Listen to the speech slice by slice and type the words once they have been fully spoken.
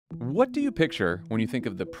What do you picture when you think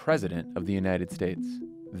of the President of the United States?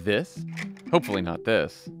 This? Hopefully not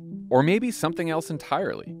this. Or maybe something else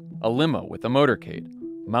entirely. A limo with a motorcade.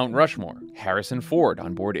 Mount Rushmore. Harrison Ford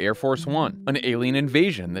on board Air Force One. An alien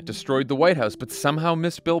invasion that destroyed the White House but somehow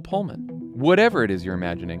missed Bill Pullman. Whatever it is you're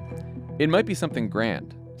imagining, it might be something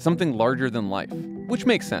grand, something larger than life, which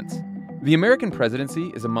makes sense. The American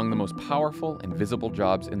presidency is among the most powerful and visible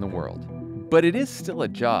jobs in the world. But it is still a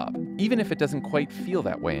job, even if it doesn't quite feel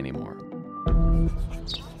that way anymore.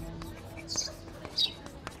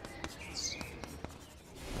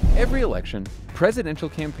 Every election, presidential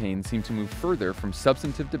campaigns seem to move further from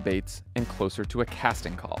substantive debates and closer to a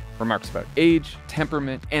casting call. Remarks about age,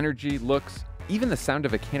 temperament, energy, looks, even the sound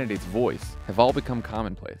of a candidate's voice have all become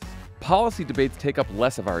commonplace. Policy debates take up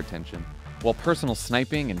less of our attention, while personal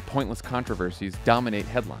sniping and pointless controversies dominate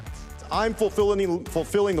headlines. I'm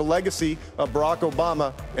fulfilling the legacy of Barack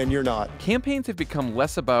Obama, and you're not. Campaigns have become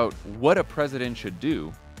less about what a president should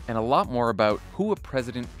do and a lot more about who a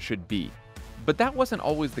president should be. But that wasn't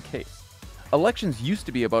always the case. Elections used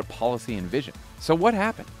to be about policy and vision. So what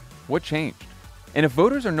happened? What changed? And if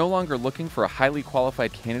voters are no longer looking for a highly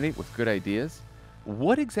qualified candidate with good ideas,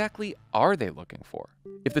 what exactly are they looking for?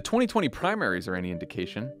 If the 2020 primaries are any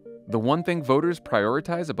indication, the one thing voters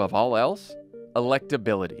prioritize above all else?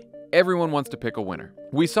 Electability. Everyone wants to pick a winner.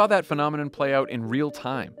 We saw that phenomenon play out in real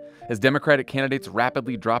time as Democratic candidates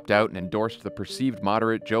rapidly dropped out and endorsed the perceived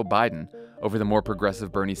moderate Joe Biden over the more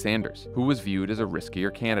progressive Bernie Sanders, who was viewed as a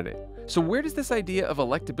riskier candidate. So where does this idea of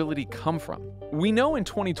electability come from? We know in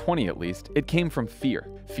 2020 at least, it came from fear.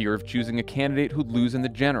 Fear of choosing a candidate who'd lose in the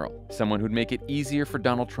general, someone who'd make it easier for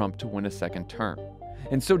Donald Trump to win a second term.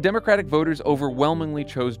 And so Democratic voters overwhelmingly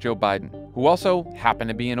chose Joe Biden, who also happened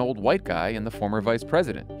to be an old white guy and the former vice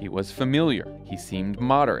president. He was familiar. He seemed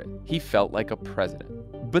moderate. He felt like a president.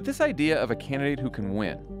 But this idea of a candidate who can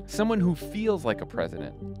win, someone who feels like a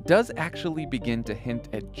president, does actually begin to hint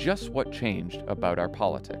at just what changed about our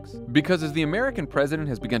politics. Because as the American president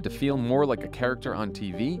has begun to feel more like a character on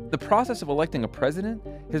TV, the process of electing a president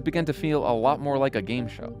has begun to feel a lot more like a game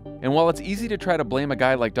show. And while it's easy to try to blame a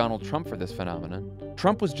guy like Donald Trump for this phenomenon,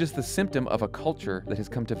 Trump was just the symptom of a culture that has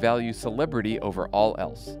come to value celebrity over all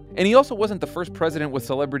else. And he also wasn't the first president with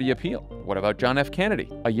celebrity appeal. What about John F. Kennedy,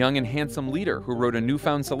 a young and handsome leader who rode a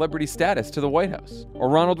newfound celebrity status to the White House? Or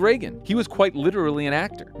Ronald Reagan. He was quite literally an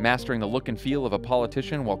actor, mastering the look and feel of a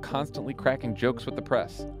politician while constantly cracking jokes with the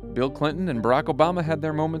press. Bill Clinton and Barack Obama had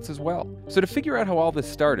their moments as well. So to figure out how all this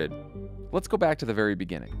started, let's go back to the very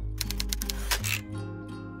beginning.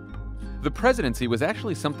 The presidency was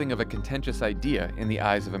actually something of a contentious idea in the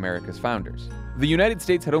eyes of America's founders. The United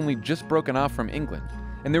States had only just broken off from England,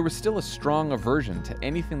 and there was still a strong aversion to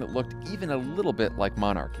anything that looked even a little bit like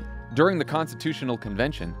monarchy. During the Constitutional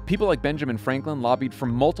Convention, people like Benjamin Franklin lobbied for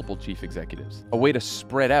multiple chief executives, a way to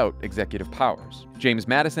spread out executive powers. James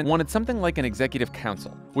Madison wanted something like an executive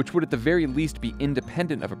council, which would at the very least be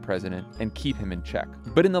independent of a president and keep him in check.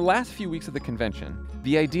 But in the last few weeks of the convention,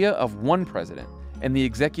 the idea of one president and the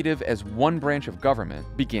executive as one branch of government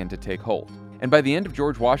began to take hold. And by the end of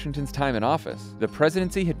George Washington's time in office, the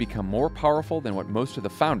presidency had become more powerful than what most of the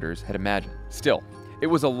founders had imagined. Still, it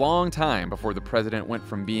was a long time before the president went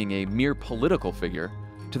from being a mere political figure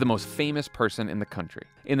to the most famous person in the country.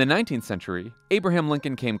 In the 19th century, Abraham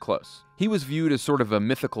Lincoln came close. He was viewed as sort of a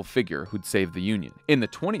mythical figure who'd save the Union. In the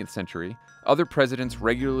 20th century, other presidents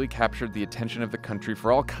regularly captured the attention of the country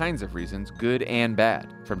for all kinds of reasons, good and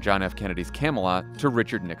bad, from John F. Kennedy's Camelot to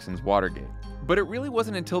Richard Nixon's Watergate. But it really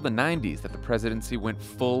wasn't until the 90s that the presidency went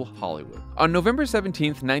full Hollywood. On November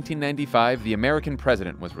 17, 1995, The American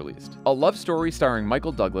President was released, a love story starring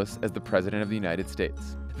Michael Douglas as the President of the United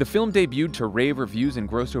States. The film debuted to rave reviews and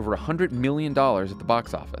grossed over $100 million at the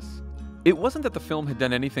box office. It wasn't that the film had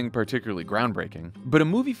done anything particularly groundbreaking, but a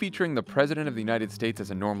movie featuring the President of the United States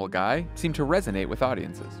as a normal guy seemed to resonate with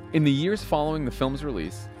audiences. In the years following the film's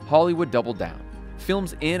release, Hollywood doubled down.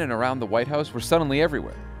 Films in and around the White House were suddenly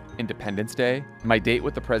everywhere. Independence Day, My Date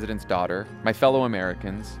with the President's Daughter, My Fellow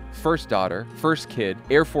Americans, First Daughter, First Kid,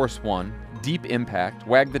 Air Force One, Deep Impact,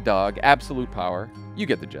 Wag the Dog, Absolute Power. You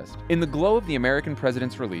get the gist. In the glow of the American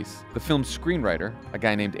President's release, the film's screenwriter, a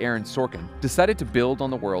guy named Aaron Sorkin, decided to build on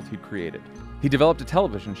the world he'd created. He developed a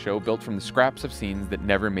television show built from the scraps of scenes that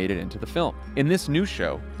never made it into the film. In this new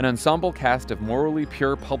show, an ensemble cast of morally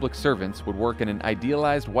pure public servants would work in an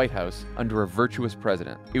idealized White House under a virtuous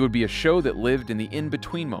president. It would be a show that lived in the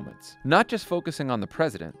in-between moments, not just focusing on the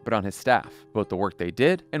president, but on his staff, both the work they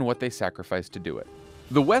did and what they sacrificed to do it.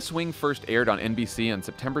 The West Wing first aired on NBC on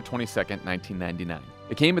September 22, 1999.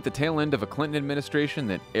 It came at the tail end of a Clinton administration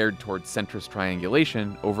that erred towards centrist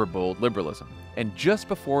triangulation over bold liberalism, and just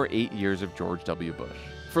before 8 years of George W. Bush.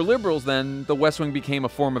 For liberals, then, the West Wing became a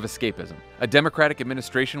form of escapism, a democratic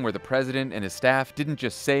administration where the president and his staff didn't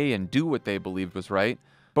just say and do what they believed was right,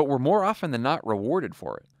 but were more often than not rewarded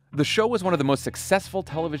for it. The show was one of the most successful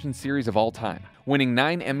television series of all time, winning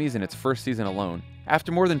 9 Emmys in its first season alone.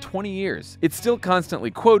 After more than 20 years, it's still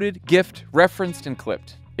constantly quoted, gifted, referenced, and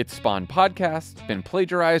clipped. It's spawned podcasts, been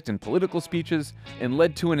plagiarized in political speeches, and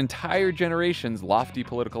led to an entire generation's lofty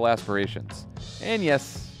political aspirations. And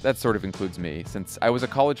yes, that sort of includes me, since I was a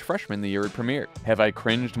college freshman the year it premiered. Have I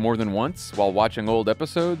cringed more than once while watching old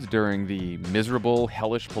episodes during the miserable,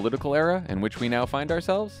 hellish political era in which we now find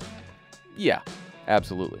ourselves? Yeah,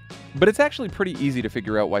 absolutely. But it's actually pretty easy to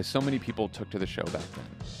figure out why so many people took to the show back then.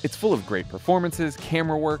 It's full of great performances,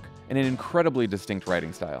 camera work, and an incredibly distinct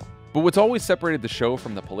writing style. But what's always separated the show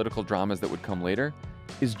from the political dramas that would come later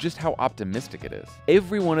is just how optimistic it is.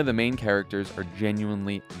 Every one of the main characters are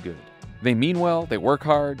genuinely good. They mean well, they work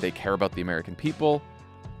hard, they care about the American people.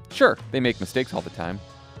 Sure, they make mistakes all the time,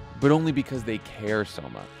 but only because they care so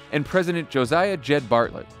much. And President Josiah Jed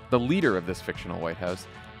Bartlett, the leader of this fictional White House,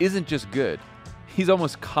 isn't just good, he's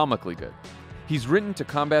almost comically good. He's written to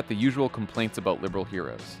combat the usual complaints about liberal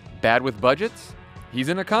heroes. Bad with budgets? He's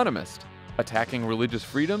an economist. Attacking religious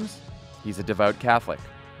freedoms? He's a devout Catholic.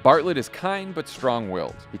 Bartlett is kind but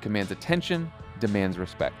strong-willed. He commands attention, demands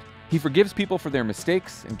respect. He forgives people for their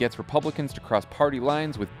mistakes and gets Republicans to cross party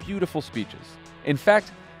lines with beautiful speeches. In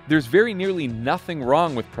fact, there's very nearly nothing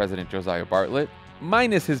wrong with President Josiah Bartlett,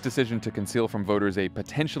 minus his decision to conceal from voters a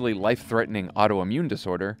potentially life-threatening autoimmune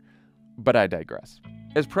disorder, but I digress.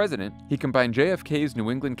 As president, he combined JFK's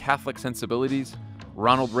New England Catholic sensibilities,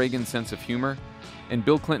 Ronald Reagan's sense of humor, and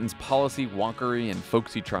Bill Clinton's policy wonkery and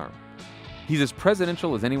folksy charm. He's as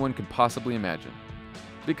presidential as anyone could possibly imagine.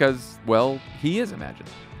 Because, well, he is imagined.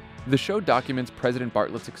 The show documents President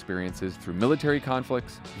Bartlett's experiences through military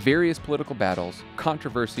conflicts, various political battles,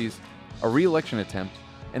 controversies, a re-election attempt,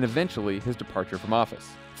 and eventually his departure from office.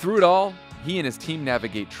 Through it all, he and his team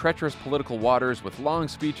navigate treacherous political waters with long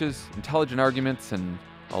speeches, intelligent arguments, and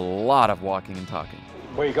a lot of walking and talking.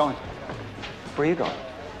 Where are you going? Where are you going?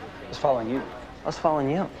 I was following you. I was following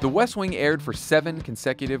you. The West Wing aired for 7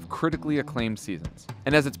 consecutive, critically acclaimed seasons.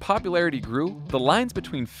 And as its popularity grew, the lines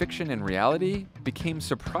between fiction and reality became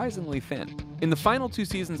surprisingly thin. In the final 2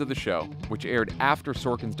 seasons of the show, which aired after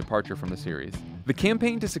Sorkin's departure from the series, the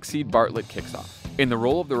campaign to succeed Bartlett kicks off. In the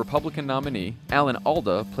role of the Republican nominee, Alan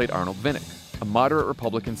Alda played Arnold Vinnick, a moderate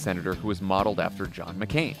Republican senator who was modeled after John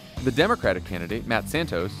McCain. The Democratic candidate, Matt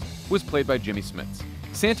Santos, was played by Jimmy Smits.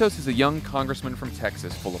 Santos is a young congressman from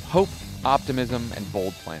Texas full of hope, optimism, and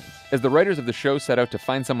bold plans. As the writers of the show set out to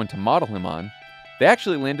find someone to model him on, they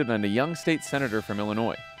actually landed on a young state senator from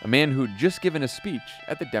Illinois, a man who'd just given a speech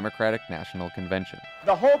at the Democratic National Convention.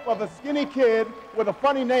 The hope of a skinny kid with a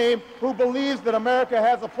funny name who believes that America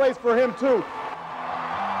has a place for him too.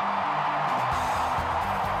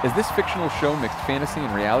 As this fictional show mixed fantasy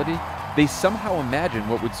and reality, they somehow imagined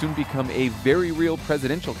what would soon become a very real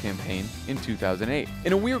presidential campaign in 2008.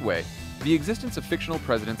 In a weird way, the existence of fictional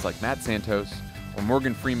presidents like Matt Santos, or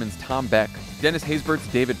Morgan Freeman's Tom Beck, Dennis Haysbert's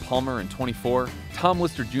David Palmer in 24, Tom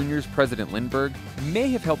Lister Jr.'s President Lindbergh, may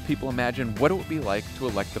have helped people imagine what it would be like to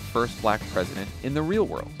elect the first black president in the real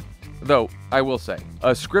world. Though, I will say,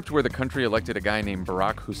 a script where the country elected a guy named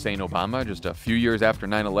Barack Hussein Obama just a few years after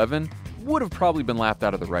 9/11 would have probably been laughed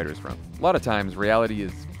out of the writer's room. A lot of times, reality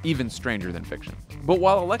is even stranger than fiction. But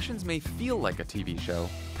while elections may feel like a TV show,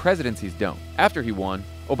 presidencies don't. After he won,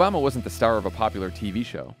 Obama wasn't the star of a popular TV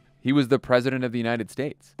show. He was the President of the United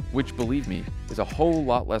States, which, believe me, is a whole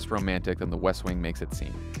lot less romantic than the West Wing makes it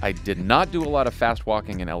seem. I did not do a lot of fast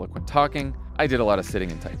walking and eloquent talking. I did a lot of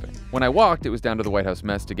sitting and typing. When I walked, it was down to the White House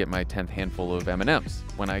mess to get my 10th handful of M&Ms.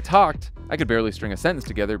 When I talked, I could barely string a sentence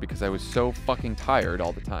together because I was so fucking tired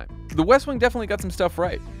all the time. The West Wing definitely got some stuff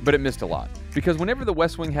right, but it missed a lot. Because whenever the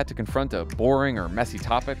West Wing had to confront a boring or messy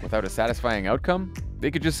topic without a satisfying outcome,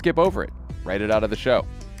 they could just skip over it, write it out of the show.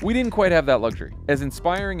 We didn't quite have that luxury. As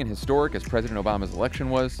inspiring and historic as President Obama's election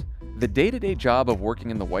was, the day-to-day job of working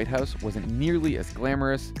in the White House wasn't nearly as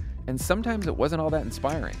glamorous, and sometimes it wasn't all that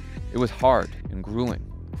inspiring. It was hard and grueling,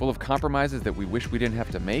 full of compromises that we wish we didn't have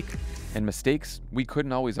to make, and mistakes we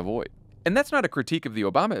couldn't always avoid. And that's not a critique of the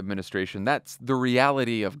Obama administration, that's the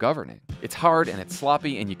reality of governing. It's hard and it's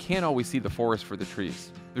sloppy and you can't always see the forest for the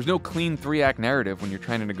trees. There's no clean 3-act narrative when you're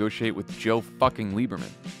trying to negotiate with Joe fucking Lieberman.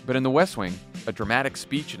 But in The West Wing, a dramatic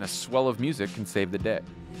speech and a swell of music can save the day.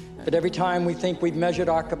 But every time we think we've measured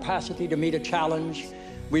our capacity to meet a challenge,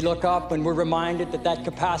 we look up and we're reminded that that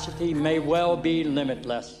capacity may well be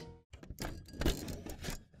limitless.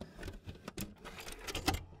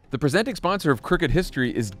 The presenting sponsor of Crooked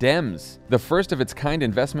History is Demz, the first of its kind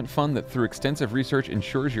investment fund that through extensive research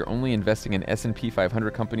ensures you're only investing in S&P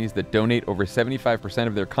 500 companies that donate over 75%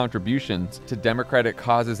 of their contributions to Democratic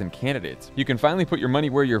causes and candidates. You can finally put your money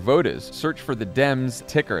where your vote is. Search for the Demz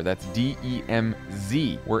ticker, that's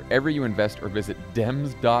DEMZ, wherever you invest, or visit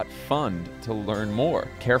Demz.fund to learn more.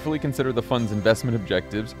 Carefully consider the fund's investment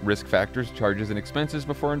objectives, risk factors, charges, and expenses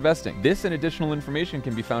before investing. This and additional information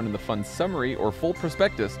can be found in the fund's summary or full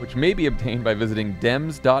prospectus, which may be obtained by visiting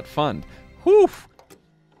Demz.fund. Whew!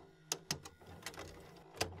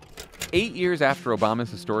 8 years after Obama's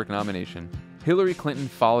historic nomination, Hillary Clinton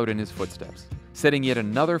followed in his footsteps, setting yet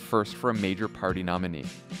another first for a major party nominee.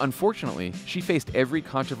 Unfortunately, she faced every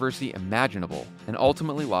controversy imaginable and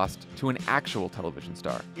ultimately lost to an actual television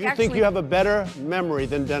star. You think you have a better memory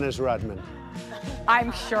than Dennis Rodman?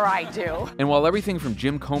 I'm sure I do. And while everything from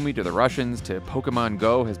Jim Comey to the Russians to Pokemon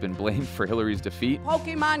Go has been blamed for Hillary's defeat,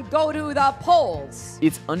 Pokemon go to the polls.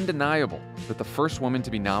 It's undeniable that the first woman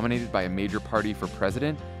to be nominated by a major party for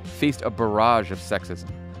president faced a barrage of sexism,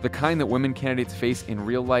 the kind that women candidates face in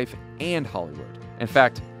real life and Hollywood. In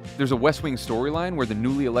fact, there's a West Wing storyline where the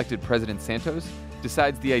newly elected President Santos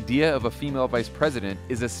decides the idea of a female vice president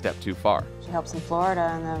is a step too far. She helps in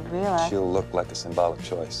Florida and then realize she'll look like a symbolic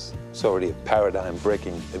choice. It's already a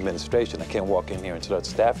paradigm-breaking administration. I can't walk in here and start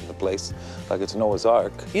staffing the place like it's Noah's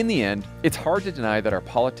Ark. In the end, it's hard to deny that our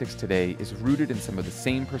politics today is rooted in some of the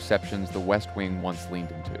same perceptions the West Wing once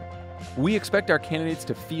leaned into. We expect our candidates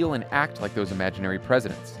to feel and act like those imaginary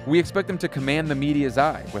presidents. We expect them to command the media's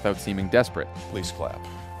eye without seeming desperate. Please clap.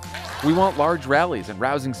 We want large rallies and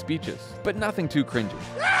rousing speeches, but nothing too cringy.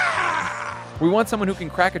 We want someone who can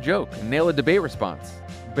crack a joke and nail a debate response,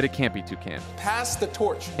 but it can't be too canned. Pass the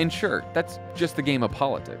torch. And sure, that's just the game of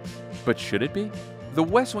politics. But should it be? The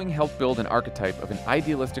West Wing helped build an archetype of an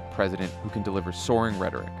idealistic president who can deliver soaring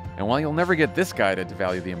rhetoric. And while you'll never get this guy to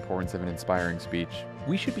devalue the importance of an inspiring speech,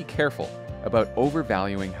 we should be careful about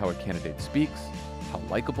overvaluing how a candidate speaks, how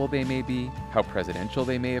likable they may be, how presidential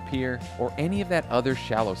they may appear, or any of that other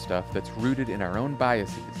shallow stuff that's rooted in our own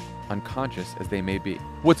biases, unconscious as they may be.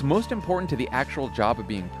 What's most important to the actual job of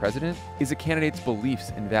being president is a candidate's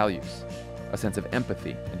beliefs and values, a sense of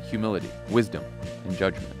empathy and humility, wisdom and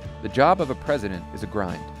judgment. The job of a president is a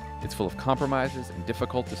grind. It's full of compromises and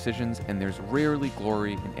difficult decisions, and there's rarely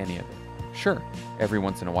glory in any of it. Sure, every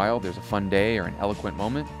once in a while there's a fun day or an eloquent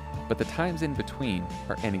moment, but the times in between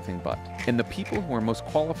are anything but. And the people who are most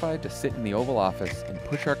qualified to sit in the Oval Office and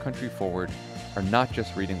push our country forward are not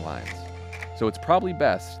just reading lines. So it's probably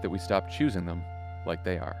best that we stop choosing them like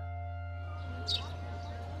they are.